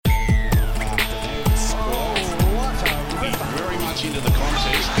much into the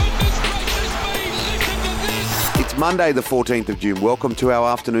contest. Goodness gracious me, listen to this! It's Monday the 14th of June. Welcome to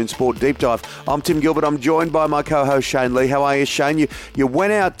our afternoon sport deep dive. I'm Tim Gilbert. I'm joined by my co-host Shane Lee. How are you, Shane? You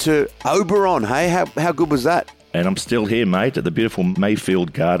went out to Oberon, hey? How good was that? And I'm still here, mate, at the beautiful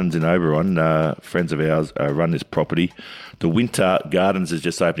Mayfield Gardens in Oberon. Friends of ours run this property. The Winter Gardens is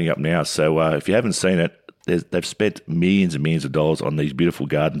just opening up now, so if you haven't seen it, they've spent millions and millions of dollars on these beautiful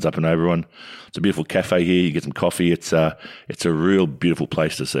gardens up in Oberon. It's a beautiful cafe here. You get some coffee. It's a real beautiful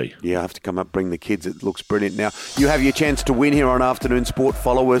place to see. Yeah, I have to come up, bring the kids. It looks brilliant. Now, you have your chance to win here on Afternoon Sport.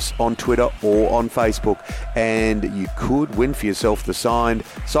 Follow us on Twitter or on Facebook, and you could win for yourself the signed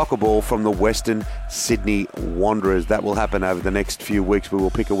soccer ball from the Western Sydney Wanderers. That will happen over the next few weeks. We will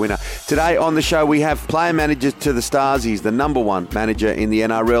pick a winner. Today on the show, we have player manager to the Stars. He's the number one manager in the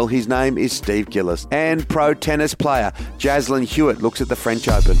NRL. His name is Steve Gillis. And pro tennis player Jaslyn Hewitt looks at the French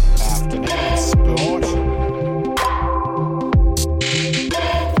Open. Afternoon Sport.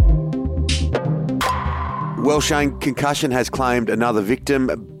 Well, Shane, concussion has claimed another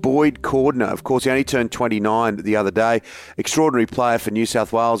victim. Boyd Cordner, of course, he only turned 29 the other day. Extraordinary player for New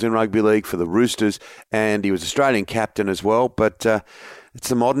South Wales in rugby league for the Roosters, and he was Australian captain as well. But it's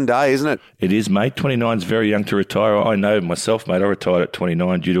the modern day, isn't it? It is, mate. 29 is very young to retire. I know myself, mate. I retired at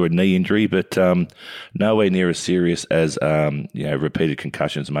 29 due to a knee injury, but nowhere near as serious as repeated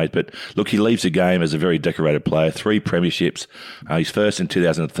concussions, mate. But look, he leaves the game as a very decorated player. 3 premierships. He's first in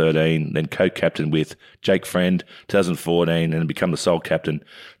 2013, then co-captain with Jake Friend, 2014, and become the sole captain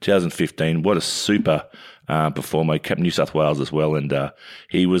 2015. What a super performer. He kept New South Wales as well, and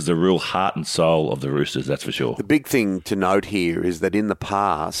he was the real heart and soul of the Roosters, that's for sure. The big thing to note here is that in the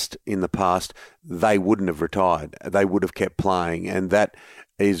past, they wouldn't have retired. They would have kept playing, and that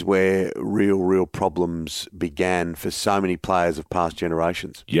is where real problems began for so many players of past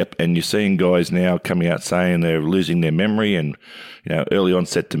generations. Yep, and you're seeing guys now coming out saying they're losing their memory and early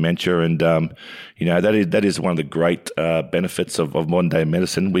onset dementia, and that is one of the great benefits of modern day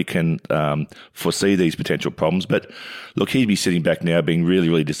medicine. We can foresee these potential problems, but look, he'd be sitting back now being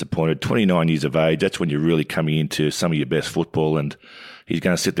really disappointed. 29 years of age, that's when you're really coming into some of your best football, and he's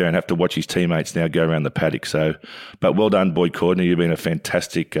going to sit there and have to watch his teammates now go around the paddock. So, but well done, Boyd Cordner. You've been a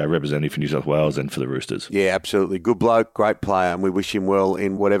fantastic representative for New South Wales and for the Roosters. Yeah, absolutely. Good bloke, great player, and we wish him well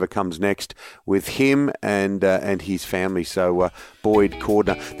in whatever comes next with him and his family. So, Boyd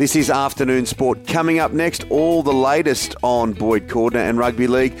Cordner. This is Afternoon Sport. Coming up next, all the latest on Boyd Cordner and rugby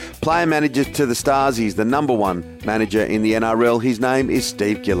league. Player manager to the Stars. He's the number one manager in the NRL. His name is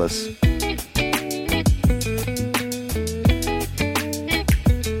Steve Gillis.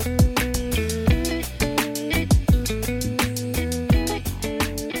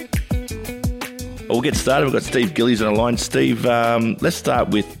 We'll get started. We've got Steve Gillies on the line. Steve, let's start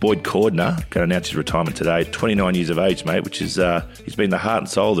with Boyd Cordner. Going to announce his retirement today. 29 years of age, mate, which is he's been the heart and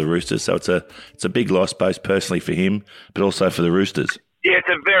soul of the Roosters. So it's a big loss, both personally for him, but also for the Roosters. Yeah, it's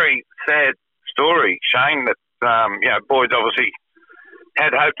a very sad story, Shane. That Boyd's obviously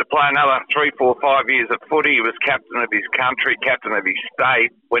had hoped to play another 3, 4, 5 years of footy. He was captain of his country, captain of his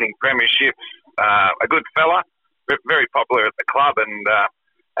state, winning premierships. A good fella, very popular at the club,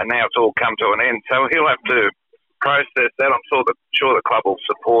 and now it's all come to an end. So he'll have to process that. I'm sure the club will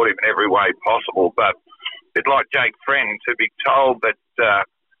support him in every way possible. But it's like Jake Friend, to be told that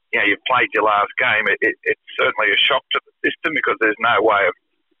you've played your last game, it's certainly a shock to the system because there's no way of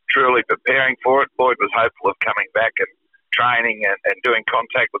truly preparing for it. Boyd was hopeful of coming back and training and doing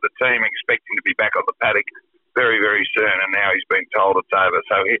contact with the team, expecting to be back on the paddock very, very soon. And now he's been told it's over.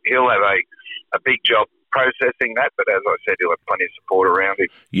 So he'll have a big job processing that, but as I said, he'll have plenty of support around him.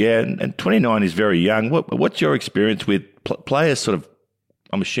 Yeah, and 29 is very young. What's your experience with players sort of,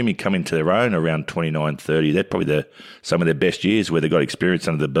 I'm assuming, coming to their own around 29, 30? They're probably some of their best years where they've got experience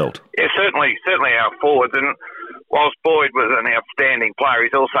under the belt. Yeah, certainly our forwards. And whilst Boyd was an outstanding player,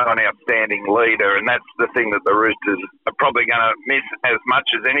 he's also an outstanding leader, and that's the thing that the Roosters are probably going to miss as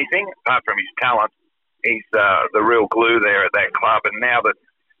much as anything. Apart from his talent, he's the real glue there at that club. And now that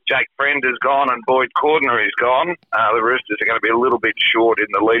Jake Friend is gone and Boyd Cordner is gone, the Roosters are going to be a little bit short in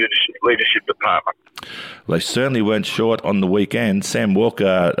the leadership department. Well, they certainly weren't short on the weekend. Sam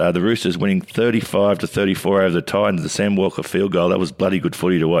Walker, the Roosters winning 35-34 over the Titans. The Sam Walker field goal, that was bloody good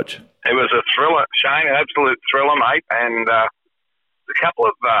footy to watch. It was a thriller, Shane, an absolute thriller, mate. And a couple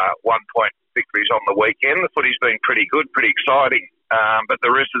of one-point victories on the weekend. The footy's been pretty good, pretty exciting. But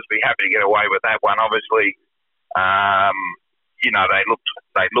the Roosters be happy to get away with that one. Obviously, they looked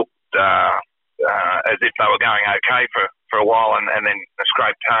as if they were going okay for a while and then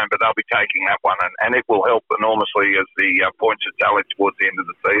scraped home, but they'll be taking that one, and it will help enormously as the points are tallied towards the end of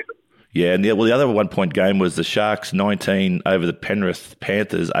the season. Yeah, and the other 1 point game was the Sharks 19 over the Penrith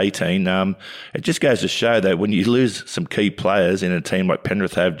Panthers 18. It just goes to show that when you lose some key players in a team like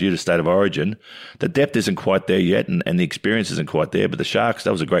Penrith have due to state of origin, the depth isn't quite there yet and the experience isn't quite there. But the Sharks,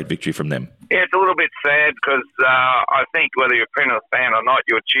 that was a great victory from them. Yeah, it's a little bit sad because I think whether you're a Penrith fan or not,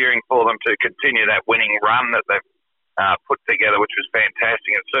 you're cheering for them to continue that winning run that they've put together, which was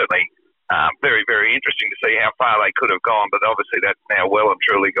fantastic and certainly very, very interesting to see how far they could have gone. But obviously that's now well and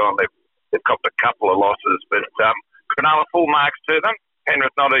truly gone. They've copped a couple of losses, but Cronulla full marks to them.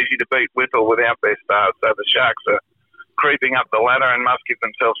 Penrith not easy to beat with or without their stars, so the Sharks are creeping up the ladder and must give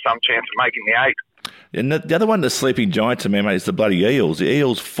themselves some chance of making the 8. And the other one, the sleeping giant to me, mate, is the bloody Eels. The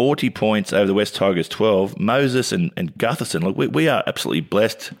Eels 40 points over the West Tigers 12. Moses and Gutherson. Look, we are absolutely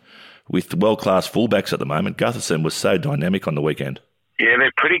blessed with world-class fullbacks at the moment. Gutherson was so dynamic on the weekend. Yeah,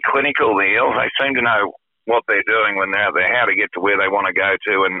 they're pretty clinical, the Eels. They seem to know what they're doing when they're out there, how to get to where they want to go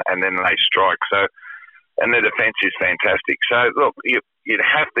to, and then they strike. So, and their defence is fantastic. So, look, you'd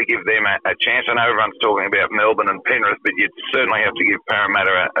have to give them a chance. I know everyone's talking about Melbourne and Penrith, but you'd certainly have to give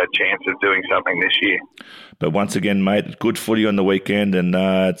Parramatta a chance of doing something this year. But once again, mate, good footy on the weekend, and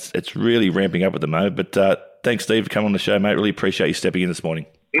it's really ramping up at the moment. But thanks, Steve, for coming on the show, mate. Really appreciate you stepping in this morning.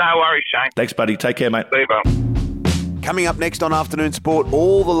 No worries, Shane. Thanks, buddy. Take care, mate. See you, bud. Coming up next on Afternoon Sport,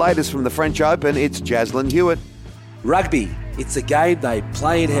 all the latest from the French Open, it's Jaslyn Hewitt. Rugby, it's a game they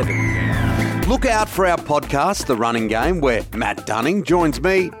play in heaven. Look out for our podcast, The Running Game, where Matt Dunning joins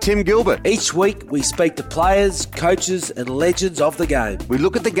me, Tim Gilbert. Each week we speak to players, coaches and legends of the game. We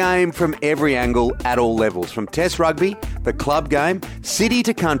look at the game from every angle at all levels, from Test rugby, the club game, city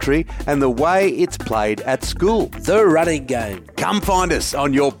to country, and the way it's played at school. The Running Game. Come find us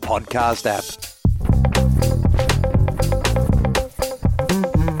on your podcast app.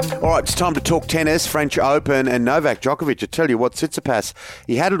 All right, it's time to talk tennis, French Open, and Novak Djokovic. I tell you what, Tsitsipas,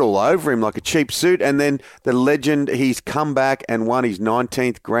 he had it all over him like a cheap suit, and then the legend, he's come back and won his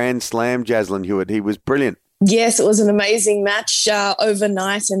 19th Grand Slam, Jaslyn Hewitt. He was brilliant. Yes, it was an amazing match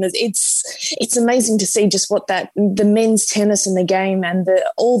overnight, and it's amazing to see just what the men's tennis in the game and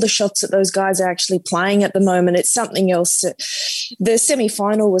all the shots that those guys are actually playing at the moment. It's something else. The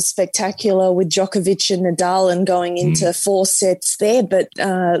semi-final was spectacular with Djokovic and Nadal and going into 4 sets there, but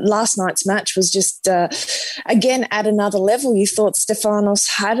last night's match was just again at another level. You thought Stefanos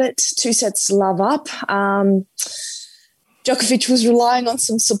had it, 2 sets to love up. Djokovic was relying on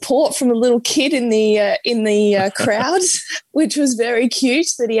some support from a little kid in the crowd, which was very cute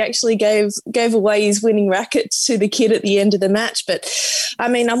that he actually gave away his winning racket to the kid at the end of the match. But, I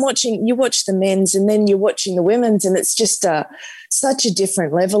mean, you watch the men's and then you're watching the women's, and it's just such a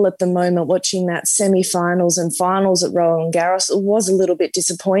different level at the moment watching that semi-finals and finals at Roland Garros. It was a little bit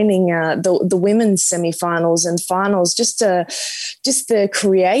disappointing, the women's semi-finals and finals, just the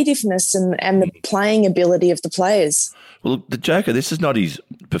creativeness and the playing ability of the players. Well, the Joker, this is not his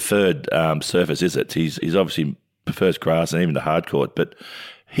preferred surface, is it? He's obviously prefers grass and even the hard court, but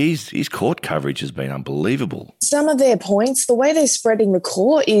his court coverage has been unbelievable. Some of their points, the way they're spreading the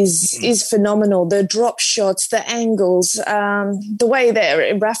court is phenomenal. The drop shots, the angles, the way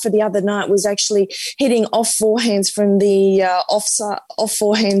that Rafa the other night was actually hitting off forehands from the off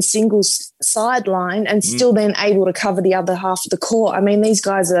forehand singles sideline and still then able to cover the other half of the court. I mean, these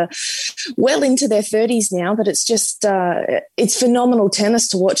guys are well into their 30s now, but it's just it's phenomenal tennis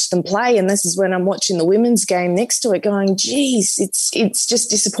to watch them play. And this is when I'm watching the women's game next to it going, geez, it's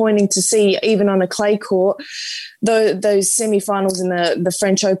just disappointing to see even on a clay court, those semi-finals in the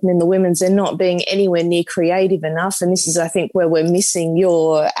French Open in the women's, they're not being anywhere near creative enough. And this is, I think, where we're missing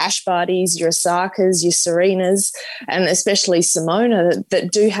your Ash Bartys, your Osakas, your Serenas, and especially Simona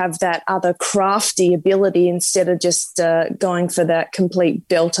that do have that other crafty ability instead of just going for that complete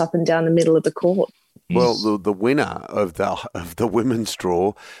belt up and down the middle of the court. Well, the winner of the women's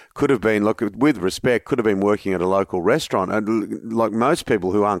draw could have been, look, with respect, could have been working at a local restaurant. And like most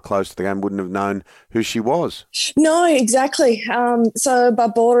people who aren't close to the game wouldn't have known who she was. No, exactly. So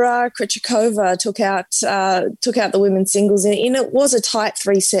Barbora Krejcikova took out the women's singles, and it was a tight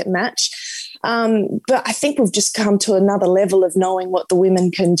 3-set match. But I think we've just come to another level of knowing what the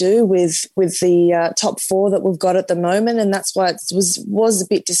women can do with the top 4 that we've got at the moment, and that's why it was a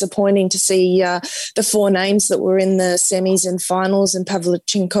bit disappointing to see the 4 names that were in the semis and finals and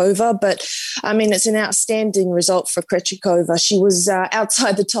Pavlyuchenkova. But I mean, it's an outstanding result for Krejcikova. She was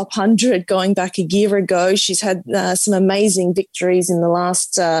outside the top 100 going back a year ago. She's had some amazing victories in the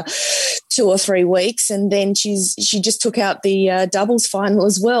last 2 or 3 weeks, and then she just took out the doubles final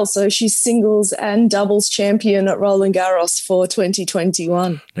as well. So she's singles and doubles champion at Roland Garros for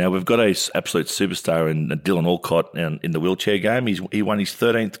 2021. Now we've got a absolute superstar in Dylan Alcott in the wheelchair game. He won his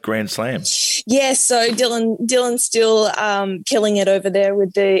 13th Grand Slam. Yeah, so Dylan's still killing it over there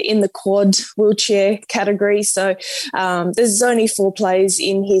in the quad wheelchair category. So there's only 4 players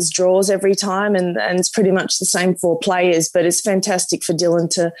in his draws every time, and it's pretty much the same 4 players. But it's fantastic for Dylan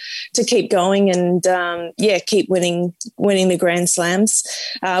to keep going and keep winning the Grand Slams.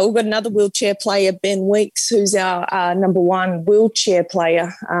 We've got another wheelchair player, Ben Weeks, who's our number 1 wheelchair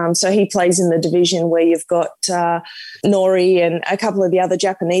player. So he plays in the division where you've got Nori and a couple of the other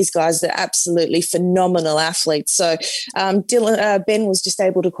Japanese guys that are absolutely phenomenal athletes. So Ben was just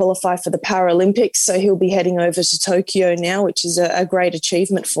able to qualify for the Paralympics, so he'll be heading over to Tokyo now, which is a great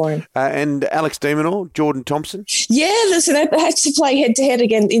achievement for him. And Alex de Minaur, Jordan Thompson? Yeah, listen, they had to play head-to-head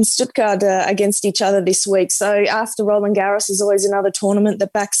again in Stuttgart against each other this week. So after Roland Garros, there's always another tournament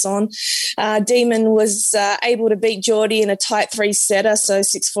that backs on. Demon was able to beat Geordie in a tight 3-setter, so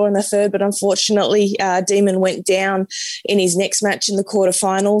 6-4 in the third, but unfortunately Demon went down in his next match in the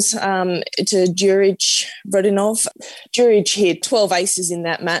quarterfinals to Jurij Rodionov. Jurij hit 12 aces in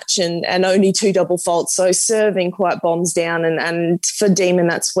that match and only 2 double faults, so serving quite bombs down. And for Demon,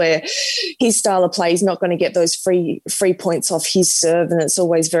 that's where his style of play is not going to get those free points off his serve, and it's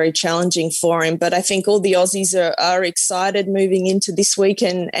always very challenging for him. But I think all the Aussies are excited moving into this week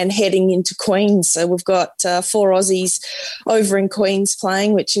and heading into Queens. So we've got 4 Aussies over in Queens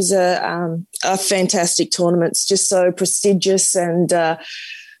playing, which is a fantastic tournament. It's just so prestigious and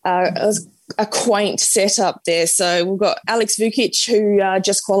a quaint setup there. So we've got Alex Vukic, who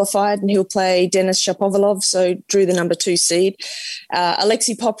just qualified, and he'll play Denis Shapovalov, so drew the number 2 seed.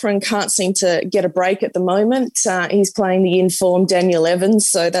 Alexei Popyrin can't seem to get a break at the moment. He's playing the informed Daniel Evans,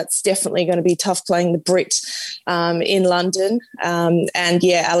 so that's definitely going to be tough playing the Brit in London.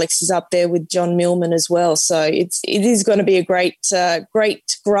 Alex is up there with John Millman as well. So it is going to be a great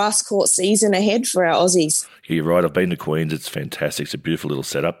grass court season ahead for our Aussies. You're right. I've been to Queens. It's fantastic. It's a beautiful little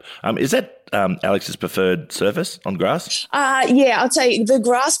setup. Is that Alex's preferred surface on grass? I'd say the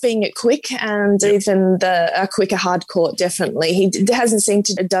grass being at quick and even a quicker hard court, definitely. He hasn't seemed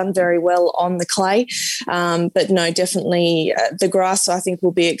to have done very well on the clay, but no, definitely the grass, I think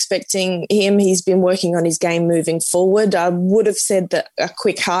we'll be expecting him. He's been working on his game moving forward. I would have said that a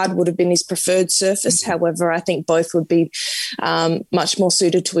quick hard would have been his preferred surface. However, I think both would be much more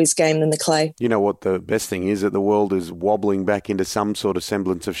suited to his game than the clay. You know what the best thing is? That the world is wobbling back into some sort of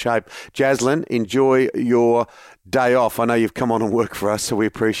semblance of shape. Jaslyn, enjoy your day off. I know you've come on and work for us, so we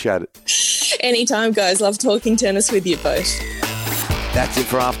appreciate it. Anytime, guys. Love talking tennis with you both. That's it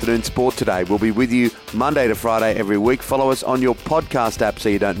for Afternoon Sport today. We'll be with you Monday to Friday every week. Follow us on your podcast app so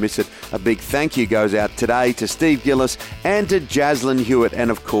you don't miss it. A big thank you goes out today to Steve Gillis and to Jaslyn Hewitt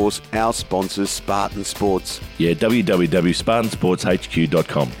and, of course, our sponsors, Spartan Sports. Yeah,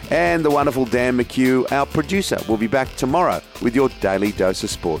 www.spartansportshq.com. And the wonderful Dan McHugh, our producer. We'll be back tomorrow with your daily dose of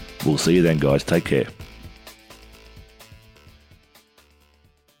sport. We'll see you then, guys. Take care.